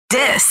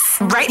This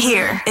right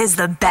here is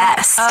the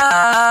best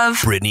of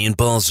Brittany and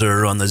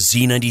Balzer on the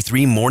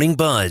Z93 Morning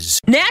Buzz.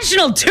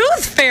 National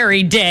Tooth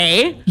Fairy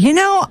Day. You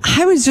know,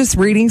 I was just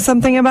reading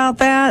something about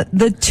that.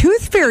 The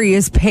Tooth Fairy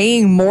is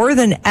paying more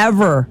than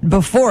ever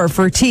before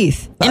for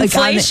teeth.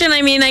 Inflation,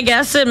 I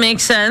guess it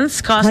makes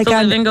sense. Cost of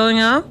living going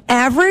up.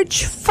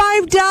 Average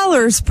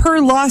 $5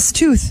 per lost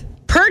tooth.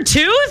 Per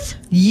tooth?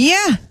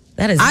 Yeah.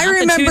 That is not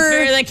the Tooth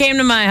Fairy that came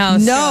to my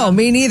house. No, so.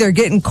 Me neither.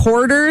 Getting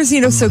quarters,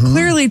 so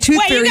clearly Tooth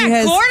Fairy you got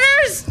has...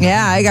 quarters?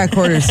 Yeah, I got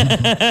quarters.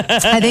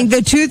 I think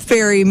the Tooth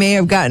Fairy may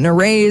have gotten a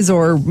raise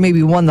or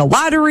maybe won the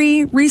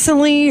lottery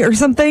recently or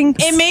something.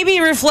 It may be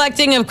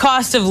reflecting of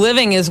cost of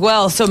living as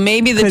well. So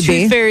maybe the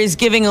Tooth Fairy is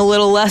giving a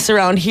little less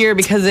around here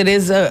because it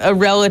is a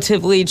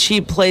relatively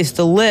cheap place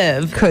to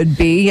live. Could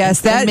be,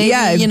 yes. That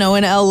maybe, in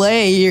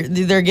LA,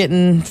 they're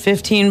getting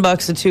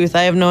 $15 a tooth.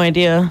 I have no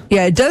idea.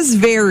 Yeah, it does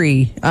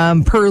vary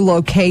per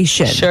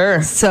location.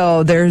 Sure.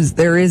 So there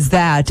is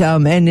that.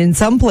 And in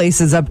some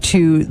places up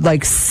to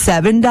like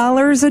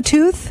 $7 a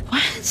tooth.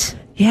 What?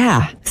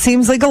 Yeah.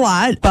 Seems like a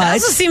lot, but... That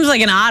also seems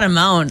like an odd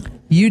amount.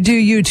 You do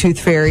you, Tooth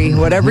Fairy.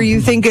 Whatever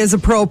you think is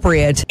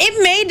appropriate.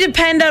 It may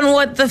depend on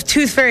what the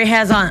Tooth Fairy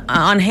has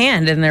on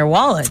hand in their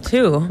wallet,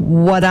 too.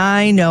 What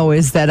I know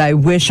is that I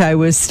wish I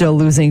was still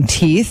losing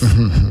teeth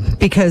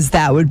because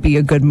that would be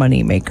a good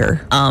money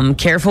maker.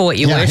 Careful what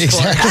you wish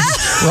exactly.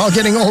 for. We're all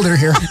getting older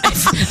here. I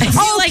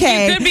feel like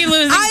you could be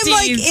losing I'm teeth.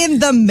 like in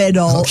the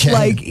middle. Okay.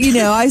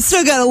 I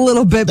still got a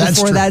little bit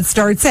before that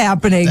starts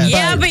happening.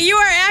 But you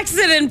are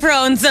accident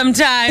prone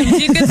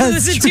sometimes. You could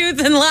lose a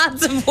tooth in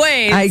lots of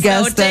ways. I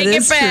guess so take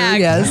it back. True.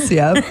 Yes,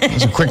 yep.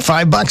 There's a quick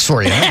 $5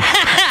 for you.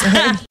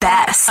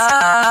 best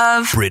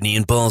of Brittany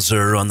and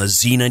Balzer on the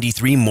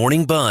Z93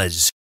 Morning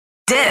Buzz.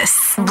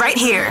 this right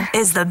here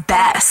is the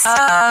best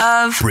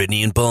of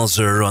Brittany and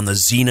Balzer on the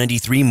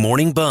Z93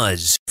 Morning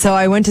Buzz. So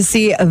I went to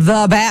see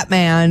The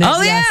Batman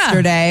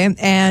yesterday,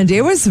 and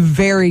it was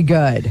very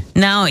good.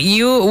 Now,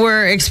 you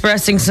were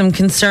expressing some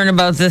concern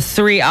about the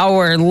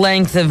 3-hour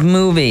length of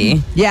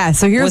movie. Yeah,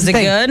 so here's the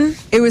thing. Was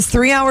it good? It was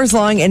 3 hours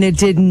long, and it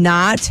did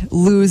not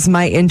lose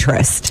my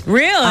interest.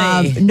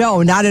 Really?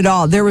 No, not at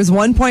all. There was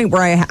one point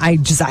where I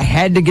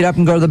had to get up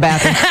and go to the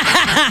bathroom.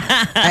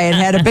 I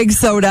had a big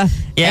soda,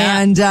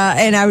 and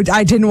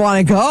I didn't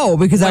want to go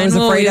because I was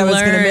afraid I was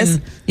going to miss,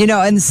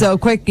 and so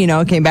quick,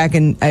 came back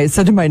and I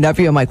said to my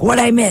nephew, I'm like,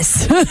 what'd I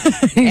miss?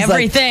 He's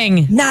everything.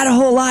 Like, not a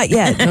whole lot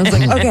yet. And I was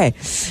like, okay.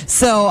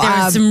 So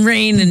there was some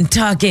rain and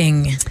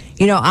tucking.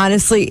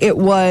 Honestly, it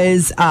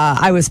was,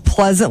 I was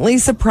pleasantly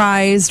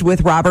surprised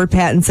with Robert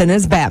Pattinson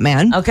as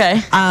Batman.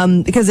 Okay.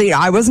 Because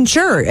I wasn't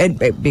sure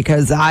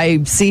because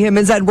I see him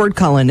as Edward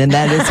Cullen, and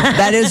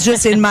that is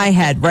just in my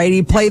head, right?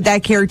 He played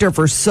that character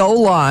for so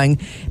long,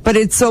 but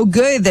it's so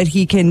good that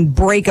he can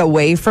break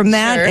away from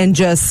that and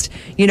just,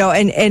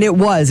 and it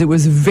was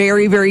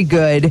very, very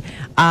good.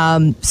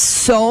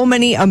 So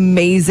many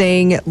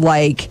amazing,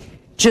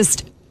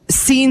 just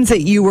scenes that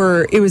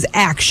it was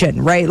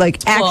action, right?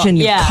 Like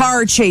action,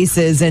 car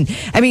chases, and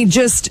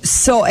just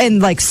so,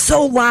 and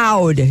so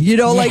loud,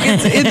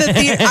 it's in the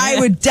theater. I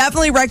would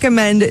definitely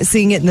recommend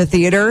seeing it in the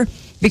theater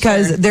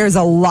because there's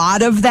a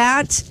lot of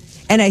that,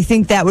 and I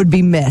think that would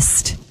be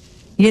missed.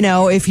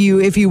 If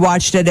you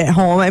watched it at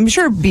home, I'm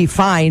sure it'd be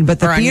fine, but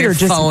the or theater on your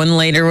just phone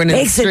later when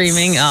it's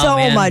streaming.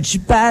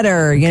 Much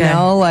better,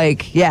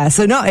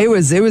 So no, it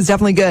was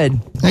definitely good.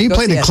 Now you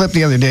played a clip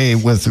the other day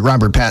with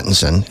Robert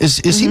Pattinson.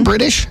 Is he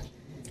British?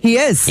 He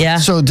is. Yeah.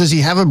 So does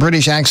he have a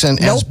British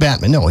accent as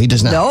Batman? No, he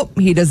does not. Nope,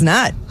 he does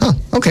not. Huh,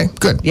 okay,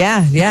 good.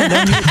 Yeah.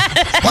 No,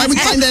 Why would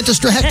you find that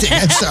distracting?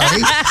 I'm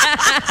sorry.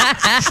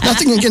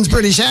 Nothing against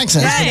British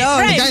accents.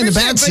 Right, the guy in the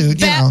bat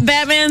suit,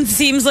 Batman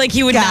seems like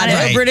he would not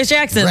have a British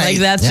accent. Right.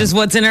 That's just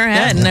what's in our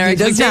head and our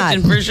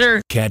expectation for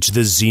sure. Catch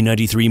the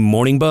Z93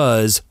 Morning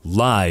Buzz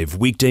live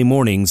weekday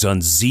mornings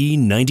on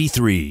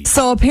Z93.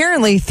 So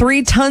apparently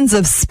 3 tons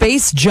of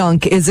space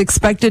junk is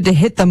expected to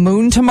hit the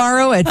moon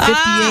tomorrow at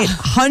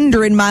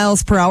 5,800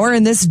 miles per hour.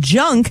 And this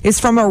junk is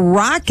from a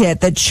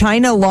rocket that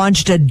China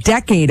launched a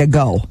decade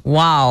ago.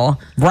 Wow.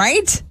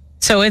 Right?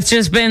 So it's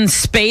just been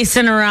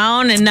spacing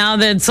around, and now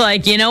that it's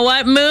like, you know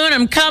what, moon,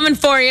 I'm coming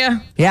for you.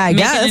 Yeah, I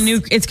guess.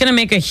 It's going to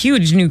make a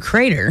huge new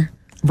crater.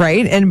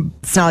 Right? And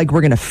it's not like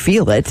we're going to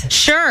feel it.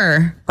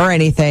 Sure. Or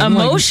anything.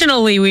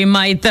 Emotionally, we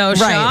might, though,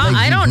 Shaw.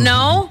 I don't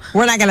know.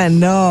 We're not going to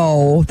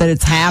know that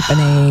it's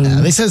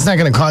happening. They said it's not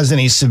going to cause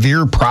any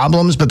severe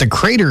problems, but the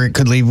crater it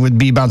could leave would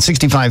be about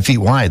 65 feet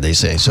wide, they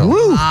say. So,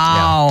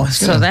 wow.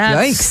 So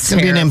that's it's going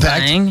to be an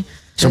impact.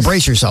 So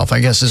brace yourself, I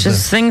guess. Is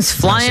just things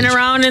flying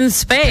around in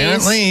space.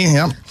 Apparently,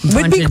 yep.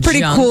 Would be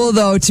pretty cool,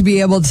 though, to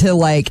be able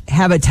to,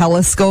 have a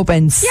telescope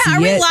and see it. Yeah,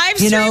 are we live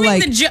streaming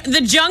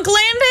the junk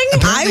landing?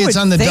 Apparently, it's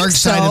on the dark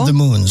side of the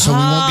moon, so we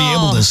won't be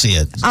able to see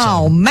it. So,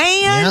 oh,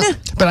 man. Yeah.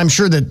 But I'm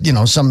sure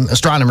that, some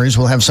astronomers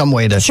will have some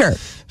way to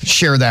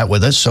share that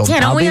with us. So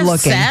don't we have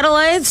looking.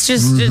 Satellites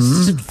just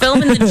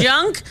filming the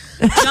junk?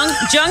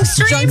 Junk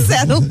stream? Junk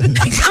satellite.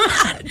 Come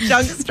on.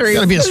 Junk stream. There's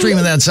got to be a stream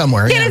of that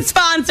somewhere. Get it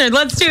sponsored.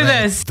 Let's do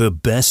this. The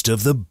best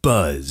of the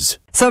buzz.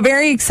 So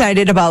very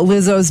excited about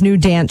Lizzo's new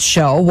dance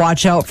show,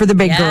 Watch Out for the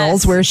Big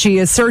Girls, where she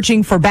is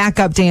searching for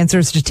backup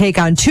dancers to take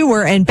on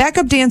tour and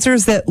backup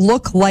dancers that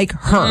look like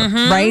her,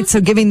 right?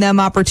 So giving them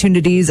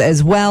opportunities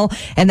as well.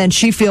 And then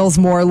she feels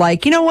more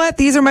like, you know what?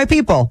 These are my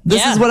people.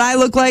 This is what I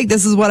look like.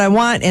 This is what I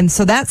want. And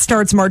so that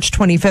starts March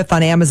 25th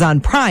on Amazon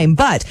Prime.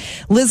 But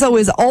Lizzo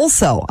is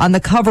also on the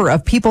cover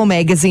of People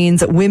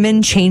Magazine's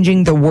Women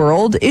Changing the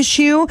World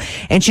issue.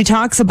 And she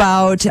talks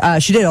about,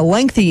 she did a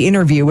lengthy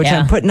interview, which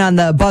I'm putting on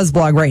the Buzz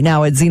blog right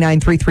now at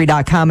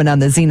Z933.com and on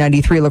the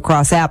Z93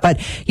 Lacrosse app. But,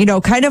 you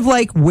know, kind of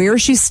like where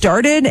she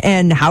started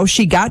and how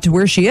she got to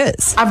where she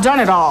is. I've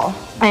done it all.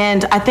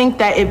 And I think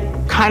that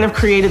it kind of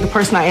created the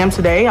person I am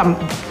today. I'm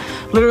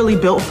literally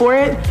built for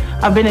it.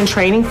 I've been in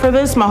training for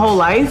this my whole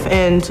life.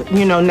 And,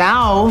 you know,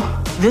 now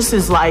this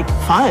is like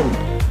fun.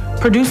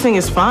 Producing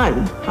is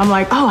fun. I'm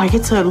like, oh, I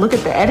get to look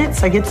at the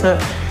edits. I get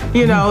to,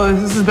 you know,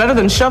 this is better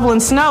than shoveling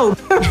snow.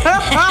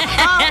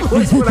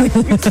 That's what I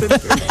used to do.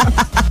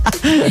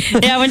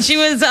 Yeah, when she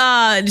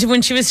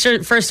was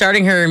first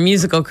starting her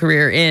musical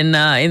career in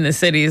the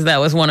cities, that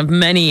was one of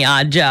many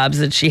odd jobs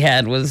that she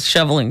had, was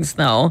shoveling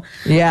snow.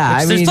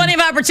 Yeah, there's plenty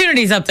of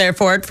opportunities up there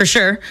for it, for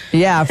sure.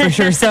 Yeah, for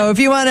sure. So if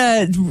you want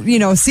to, you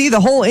know, see the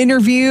whole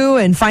interview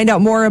and find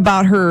out more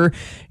about her,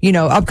 you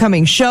know,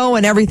 upcoming show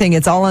and everything,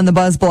 it's all on the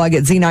Buzz blog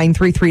at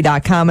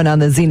Z933.com and on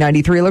the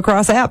Z93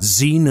 Lacrosse app.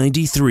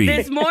 Z93.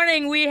 This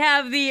morning, we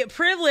have the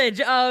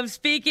privilege of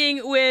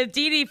speaking with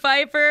Dee Dee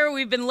Pfeiffer.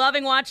 We've been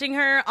loving watching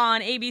her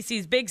on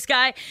ABC's Big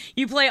Sky.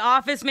 You play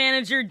office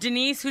manager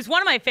Denise, who's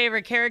one of my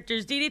favorite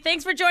characters. Dee Dee,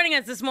 thanks for joining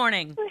us this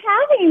morning. For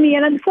having me,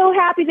 and I'm so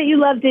happy that you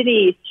love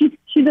Denise.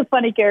 She's a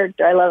funny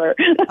character. I love her.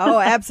 Oh,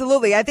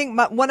 absolutely. I think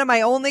one of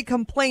my only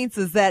complaints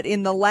is that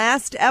in the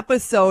last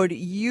episode,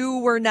 you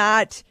were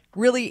not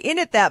really in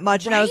it that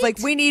much. And I was like,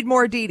 we need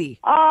more Dee Dee.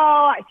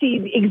 Oh,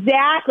 see,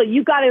 exactly.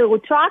 You got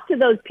to talk to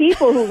those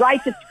people who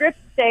write the script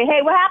and say,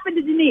 hey, what happened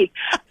to Denise?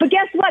 But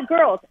guess what,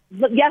 girls?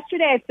 Look,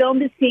 yesterday I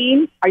filmed a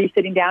scene. Are you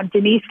sitting down?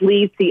 Denise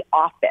leaves the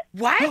office.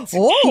 What?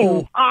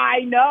 Oh, I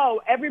know.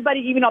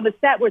 Everybody, even on the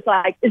set, was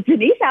like, is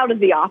Denise out of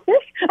the office?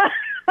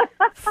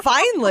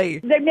 finally.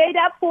 They made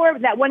up for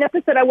it. That one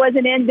episode I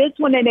wasn't in. This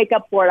one they make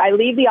up for it. I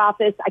leave the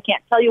office. I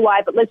can't tell you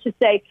why, but let's just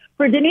say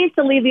for Denise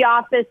to leave the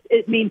office,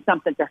 it means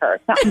something to her.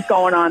 Something's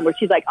going on where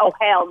she's like, oh,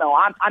 hell no,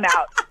 I'm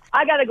out.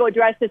 I got to go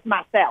address this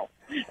myself.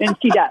 And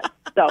she does.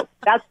 So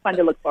that's fun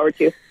to look forward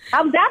to.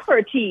 How's that for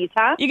a tease,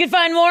 huh? You can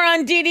find more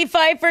on Dee Dee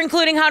Pfeiffer,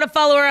 including how to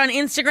follow her on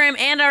Instagram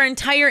and our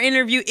entire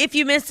interview, if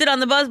you missed it, on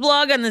the Buzz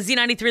blog, on the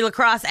Z93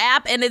 Lacrosse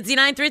app, and at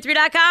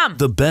Z933.com.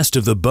 The best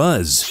of the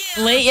buzz.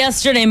 Late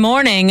yesterday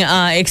morning,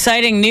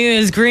 exciting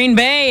news. Green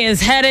Bay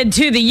is headed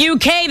to the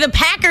UK. The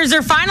Packers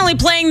are finally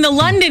playing the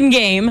London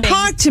game.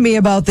 Talk to me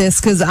about this,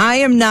 because I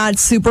am not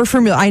super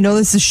familiar. I know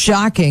this is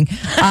shocking.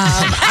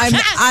 I'm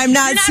not, You're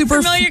not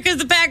super familiar because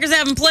the Packers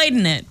haven't played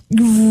in it.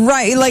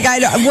 Right, like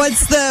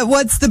what's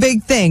the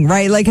big thing,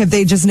 right? Like, have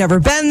they just never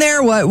been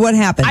there? What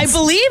happens? I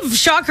believe,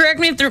 Shaw, correct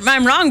me if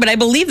I'm wrong, but I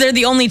believe they're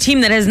the only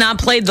team that has not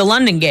played the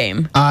London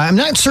game. I'm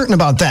not certain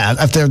about that,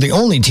 if they're the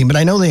only team, but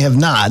I know they have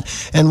not.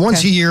 And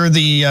once a year,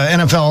 the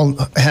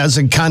NFL has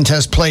a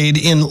contest played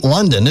in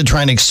London to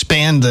try and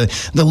expand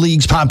the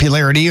league's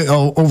popularity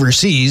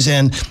overseas.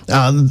 And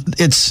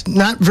it's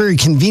not very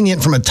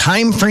convenient from a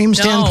time frame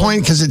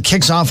standpoint, because it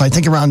kicks off, I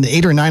think, around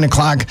 8 or 9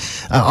 o'clock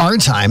our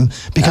time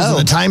because of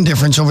the time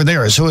difference over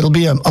there. So it'll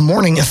be a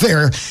morning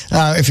affair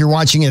if you're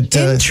watching it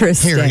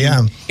Interesting. here.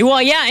 Yeah.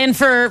 Well, yeah, and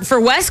for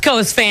West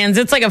Coast fans,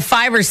 it's like a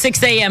 5 or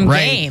 6 a.m.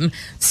 game.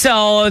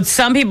 So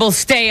some people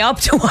stay up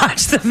to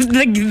watch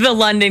the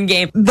London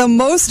game. The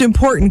most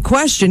important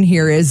question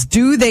here is,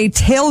 do they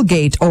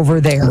tailgate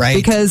over there? Right.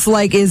 Because,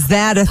 like, is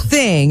that a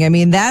thing? I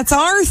mean, that's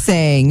our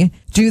thing.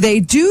 Do they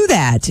do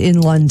that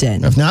in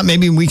London? If not,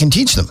 maybe we can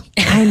teach them.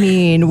 I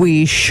mean,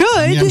 we should.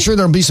 I mean, I'm sure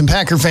there'll be some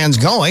Packer fans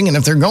going, and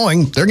if they're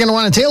going, they're going to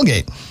want to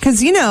tailgate.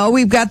 Because, you know,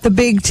 we've got the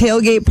big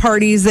tailgate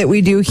parties that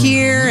we do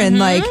here, and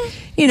like,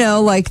 you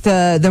know, like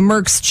the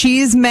Merck's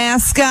cheese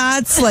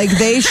mascots, like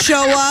they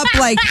show up.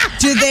 Like,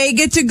 do they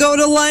get to go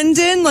to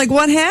London? Like,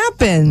 what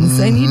happens?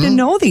 I need to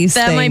know these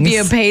things. That might be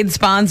a paid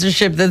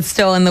sponsorship that's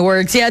still in the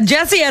works. Yeah,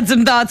 Jesse had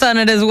some thoughts on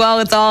it as well.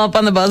 It's all up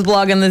on the Buzz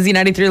blog and the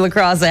Z93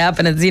 Lacrosse app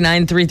and at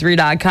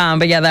Z933.com.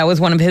 But yeah, that was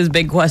one of his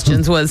big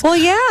questions was, well,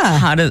 yeah,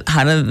 how do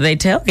they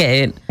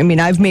tailgate? I mean,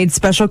 I've made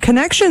special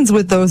connections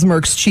with those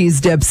Merck's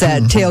cheese dips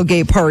at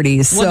tailgate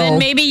parties. Well, then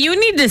maybe you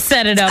need to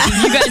set it up.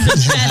 If you guys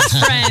are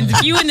best friends,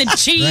 if you and the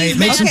cheese Right,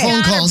 make some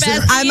phone calls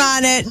there. I'm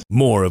on it.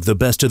 More of the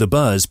Best of the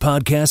Buzz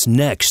podcast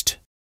next.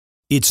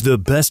 It's the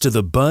Best of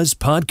the Buzz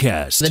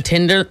podcast. The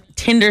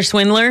Tinder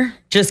swindler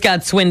just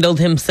got swindled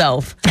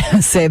himself.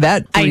 Say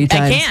that three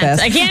times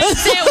fast. I can't even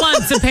say it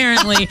once,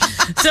 apparently.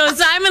 So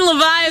Simon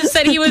Levive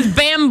said he was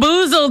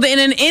bamboozled in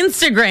an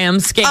Instagram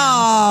scam.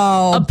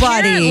 Oh,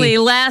 apparently, buddy.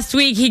 last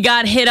week he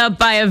got hit up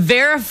by a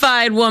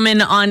verified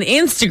woman on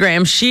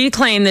Instagram. She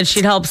claimed that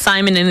she'd helped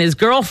Simon and his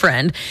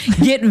girlfriend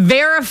get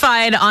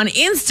verified on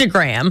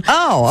Instagram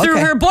through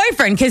her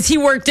boyfriend because he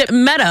worked at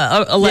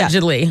Meta,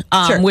 allegedly,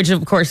 which,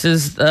 of course,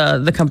 is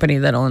the company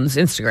that owns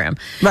Instagram.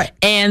 Right.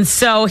 And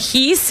so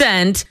he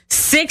sent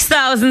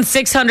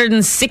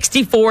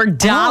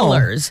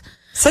 $6,664.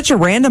 Such a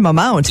random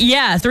amount.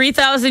 Yeah,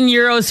 3,000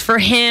 euros for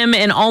him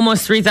and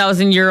almost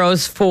 3,000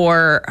 euros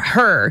for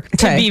her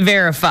to be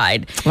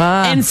verified.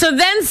 And so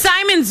then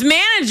Simon's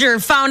manager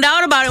found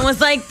out about it and was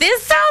like,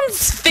 this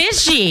sounds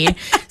fishy.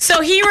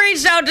 So he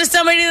reached out to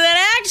somebody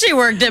that actually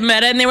worked at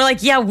Meta, and they were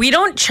like, yeah, we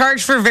don't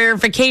charge for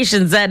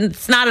verifications.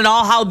 That's not at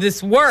all how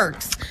this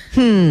works.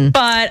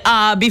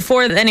 But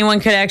before anyone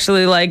could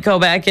actually go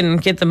back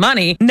and get the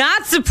money,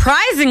 not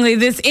surprisingly,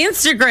 this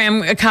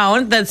Instagram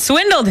account that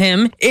swindled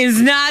him is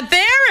not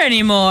there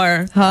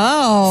anymore.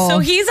 Oh. So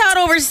he's out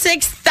over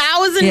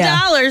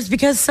 $6,000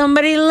 because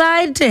somebody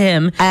lied to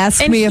him.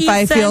 Ask me if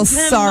I feel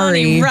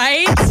sorry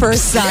right? for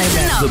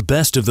Simon. The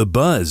best of the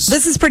buzz.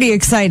 This is pretty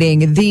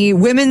exciting. The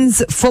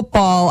Women's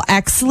Football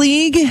X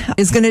League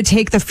is going to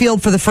take the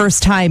field for the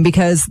first time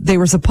because they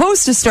were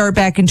supposed to start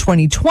back in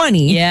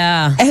 2020.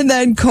 Yeah. And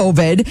then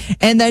COVID.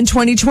 And then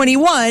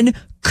 2021.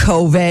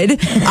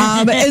 COVID.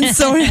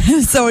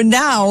 And so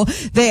now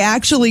they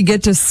actually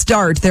get to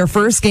start. Their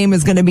first game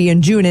is going to be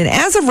in June. And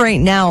as of right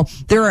now,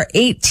 there are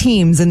 8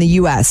 teams in the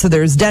U.S. So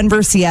there's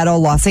Denver, Seattle,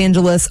 Los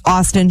Angeles,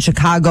 Austin,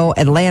 Chicago,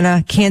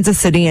 Atlanta, Kansas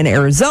City, and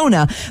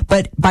Arizona.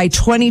 But by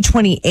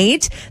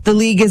 2028, the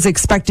league is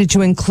expected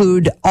to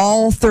include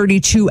all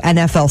 32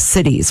 NFL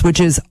cities, which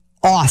is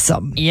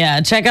awesome. Yeah,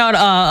 check out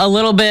a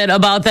little bit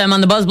about them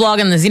on the Buzz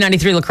blog and the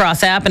Z93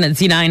 Lacrosse app and at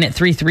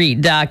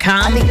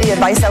Z933.com. I think the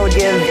advice I would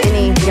give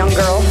any young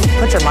girl,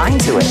 put your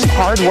mind to it.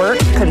 Hard work,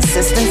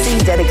 consistency,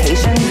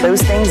 dedication,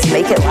 those things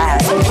make it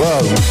last.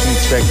 Well, what you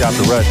expect out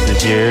the Rush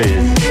this year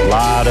is a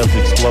lot of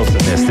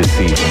explosiveness this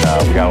season.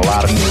 We got a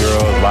lot of new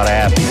girls, a lot of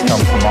athletes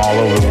coming from all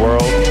over the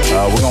world.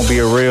 We're going to be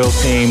a real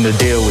team to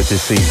deal with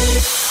this season.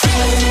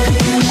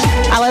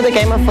 I love the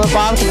game of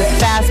football because it's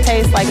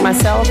fast-paced like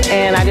myself,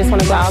 and I just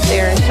want to go out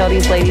there and show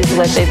these ladies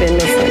what they've been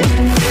missing.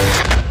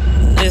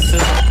 This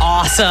is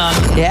awesome.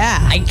 Yeah.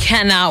 I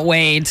cannot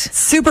wait.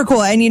 Super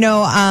cool. And,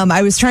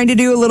 I was trying to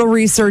do a little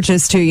research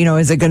as to,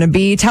 is it going to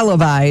be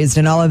televised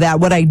and all of that.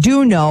 What I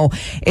do know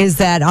is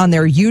that on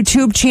their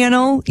YouTube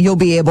channel, you'll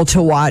be able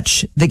to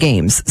watch the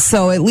games.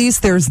 So at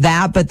least there's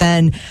that. But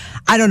then,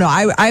 I don't know.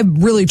 I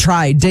really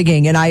tried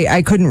digging and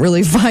I couldn't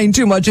really find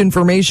too much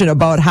information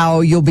about how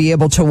you'll be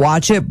able to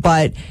watch it.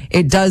 But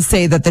it does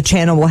say that the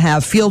channel will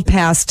have field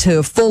pass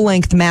to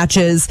full-length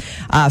matches,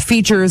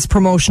 features,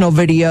 promotional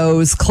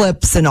videos,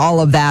 clips, and all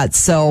of that.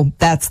 So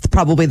that's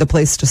probably the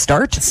place to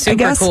start. Super I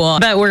guess. cool. I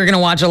bet we're going to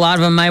watch a lot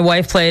of them. My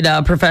wife played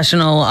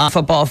professional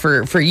football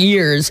for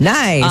years.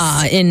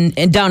 Nice.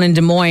 Down in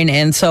Des Moines.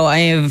 And so I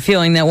have a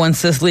feeling that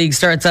once this league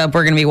starts up,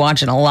 we're going to be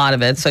watching a lot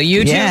of it. So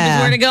YouTube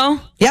is where to go?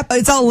 Yep.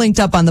 It's all linked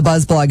up on the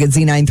Buzz blog at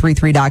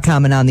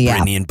Z933.com and on the app.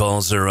 Brittany and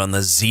Balzer on the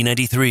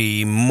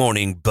Z93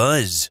 Morning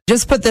Buzz.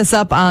 Just put this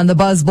up on the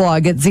Buzz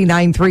blog at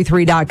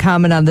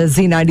Z933.com and on the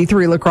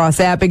Z93 Lacrosse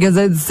app because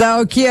it's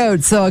so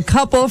cute. So a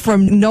couple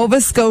from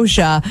Nova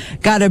Scotia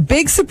got a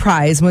big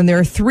surprise when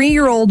their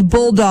 3-year-old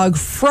bulldog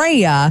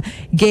Freya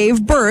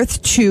gave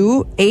birth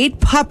to 8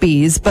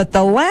 puppies, but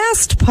the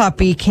last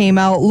puppy came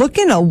out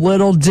looking a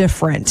little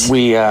different.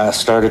 We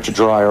started to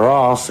dry her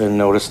off and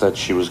noticed that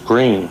she was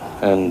green,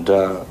 and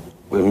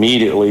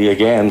immediately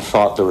again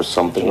thought there was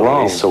something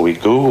wrong. So we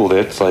Googled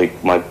it. It's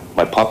like, my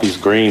puppy's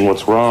green,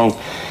 what's wrong?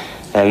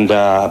 And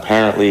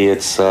apparently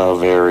it's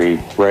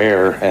very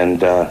rare,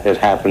 and it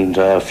happened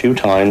a few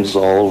times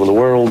all over the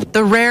world.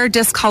 The rare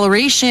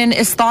discoloration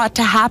is thought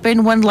to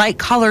happen when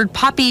light-colored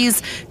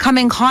puppies come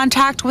in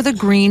contact with a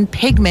green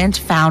pigment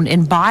found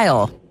in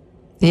bile.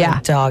 Yeah.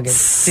 The dog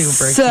is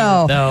super cute,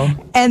 though.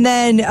 And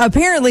then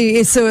apparently,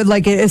 it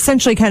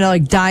essentially kind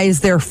of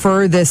dyes their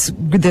fur this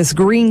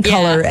green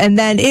color, and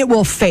then it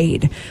will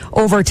fade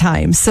over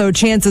time. So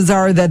chances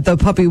are that the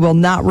puppy will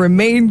not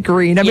remain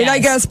green. I mean, I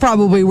guess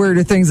probably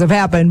weirder things have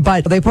happened,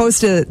 but they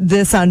posted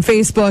this on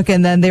Facebook,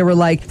 and then they were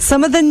like,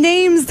 some of the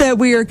names that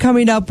we are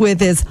coming up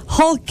with is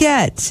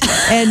Hulkette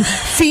and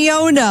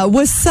Fiona,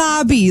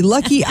 Wasabi,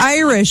 Lucky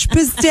Irish,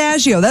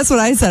 Pistachio. That's what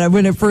I said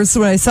when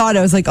I saw it.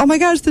 I was like, oh my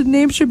gosh, the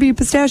name should be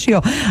Pistachio.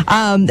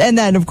 And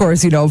then, of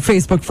course,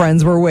 Facebook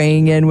friends were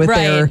weighing in with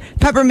their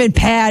peppermint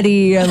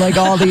patty and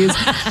all these.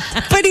 But,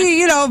 but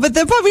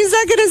the puppy's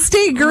not going to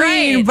stay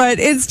green. Right. But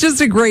it's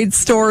just a great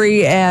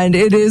story. And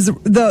it is,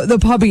 the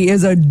puppy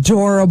is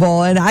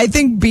adorable. And I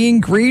think being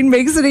green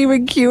makes it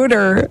even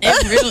cuter.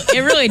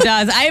 It really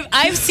does.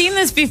 I've seen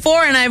this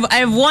before, and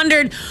I've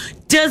wondered,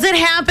 Does it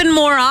happen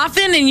more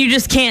often and you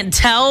just can't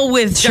tell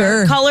with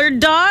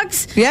dark-colored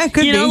dogs? Yeah, it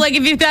could be. Like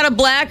if you've got a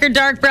black or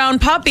dark brown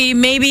puppy,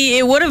 maybe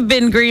it would have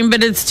been green,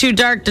 but it's too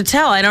dark to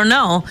tell. I don't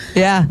know.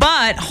 Yeah.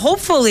 But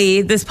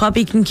hopefully this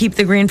puppy can keep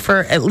the green for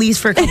at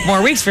least for a couple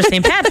more weeks for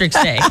St. Patrick's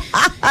Day.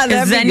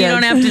 Because then you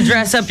don't have to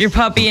dress up your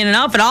puppy in an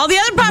outfit. All the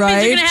other puppies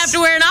are going to have to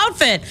wear an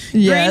outfit.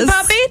 Yes. Green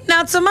puppy,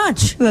 not so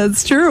much.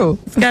 That's true.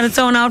 It's got its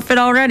own outfit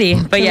already.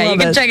 But yeah, you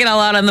can check it all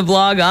out on the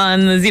blog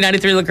on the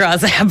Z93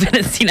 Lacrosse app and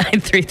at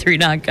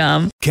Z933.com.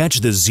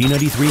 Catch the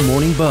Z93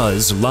 Morning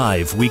Buzz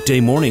live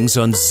weekday mornings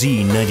on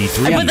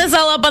Z93. I put this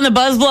all up on the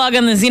Buzz blog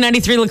on the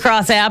Z93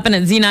 Lacrosse app and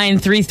at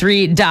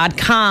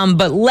Z933.com.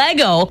 But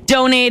Lego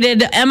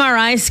donated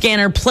MRI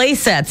scanner play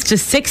sets to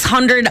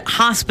 600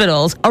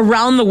 hospitals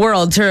around the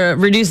world to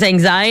reduce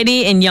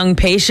anxiety in young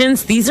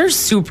patients. These are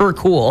super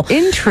cool.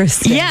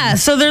 Interesting. Yeah,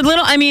 so they're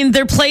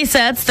they're play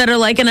sets that are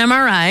like an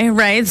MRI,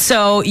 right?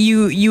 So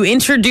you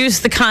introduce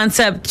the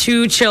concept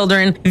to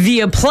children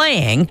via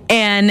playing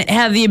and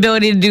have the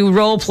ability to do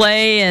role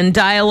play and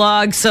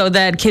dialogue so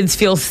that kids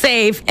feel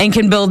safe and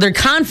can build their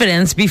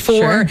confidence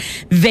before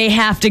they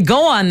have to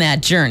go on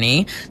that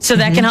journey. So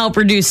that can help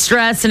reduce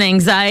stress and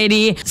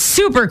anxiety.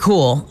 Super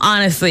cool,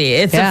 honestly.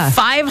 It's a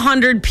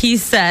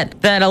 500-piece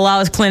set that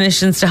allows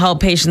clinicians to help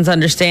patients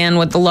understand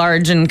what the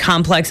large and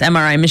complex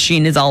MRI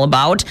machine is all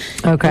about.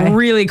 Okay.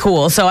 Really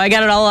cool. So I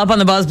got it all up on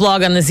the Buzz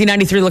blog on the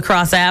Z93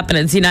 Lacrosse app and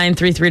at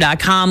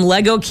Z933.com.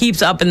 Lego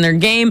keeps up in their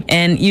game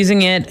and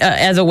using it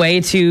as a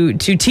way to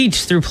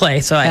teach through play.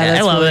 So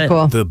I love really it.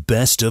 Cool. The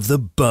best of the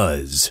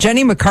Buzz.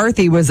 Jenny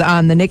McCarthy was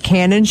on the Nick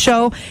Cannon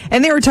show,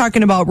 and they were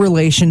talking about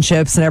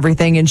relationships and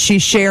everything. And she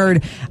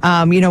shared,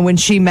 when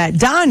she met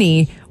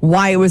Donnie,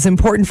 why it was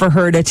important for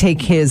her to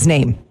take his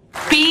name.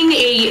 Being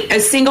a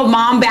single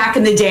mom back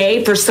in the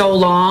day for so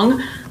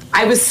long,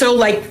 I was so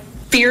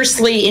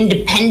fiercely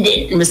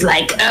independent and was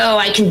like, oh,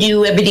 I can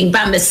do everything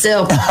by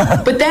myself.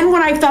 But then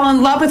when I fell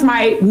in love with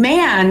my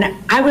man,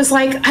 I was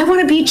like, I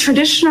want to be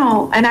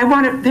traditional and I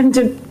want him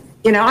to,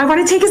 I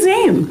want to take his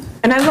name.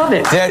 And I love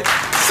it.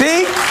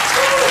 See?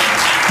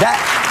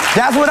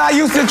 That's what I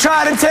used to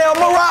try to tell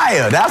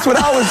Mariah. That's what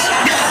I was.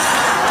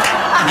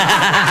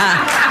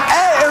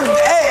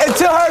 And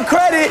to her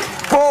credit,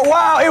 for a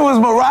while, it was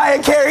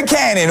Mariah Carey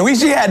Cannon.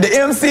 She had the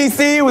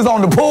MCC, it was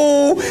on the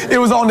pool, it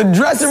was on the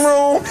dressing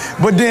room,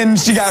 but then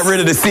she got rid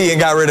of the C and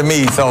got rid of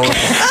me, so it's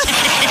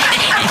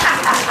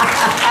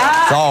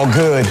all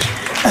good.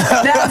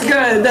 That's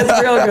good.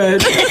 That's real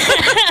good.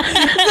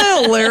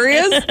 Isn't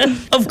hilarious?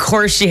 Of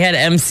course she had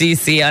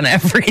MCC on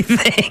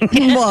everything.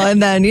 Well, and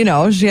then,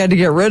 she had to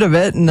get rid of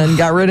it and then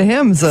got rid of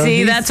him. So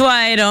see, that's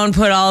why I don't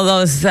put all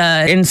those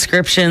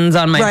inscriptions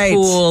on my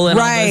pool and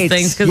all those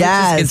things because it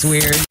just gets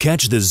weird.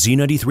 Catch the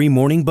Z93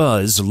 Morning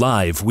Buzz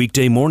live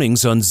weekday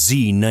mornings on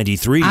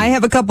Z93. I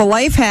have a couple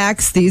life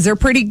hacks. These are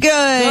pretty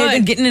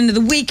good. Getting into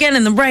the weekend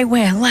in the right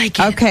way. I like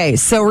it. Okay,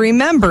 so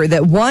remember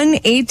that one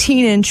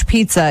 18-inch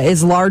pizza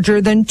is larger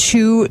than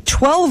two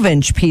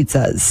 12-inch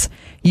pizzas.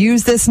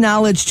 Use this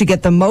knowledge to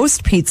get the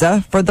most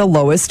pizza for the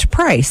lowest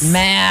price.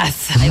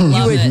 Math. I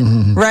love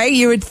it. Right?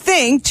 You would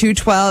think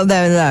 212.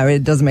 No,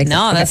 it doesn't make sense.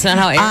 No, that's not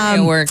how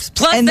area works.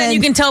 Plus, then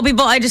you can tell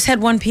people, I just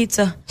had one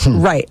pizza.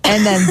 Right.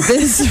 And then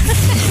this,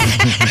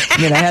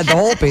 I had the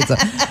whole pizza.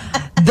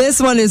 This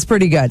one is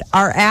pretty good.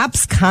 Are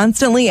apps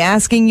constantly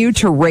asking you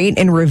to rate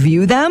and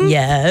review them?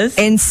 Yes.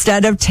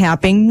 Instead of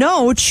tapping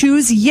no,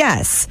 choose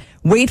yes.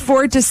 Wait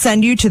for it to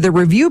send you to the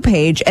review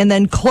page and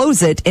then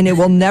close it, and it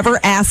will never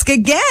ask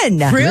again.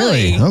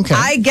 Really? Okay.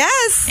 I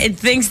guess. It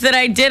thinks that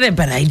I did it,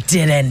 but I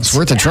didn't. It's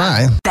worth a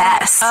try.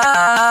 Best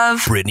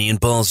of Brittany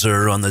and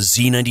Balzer on the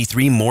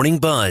Z93 Morning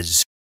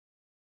Buzz.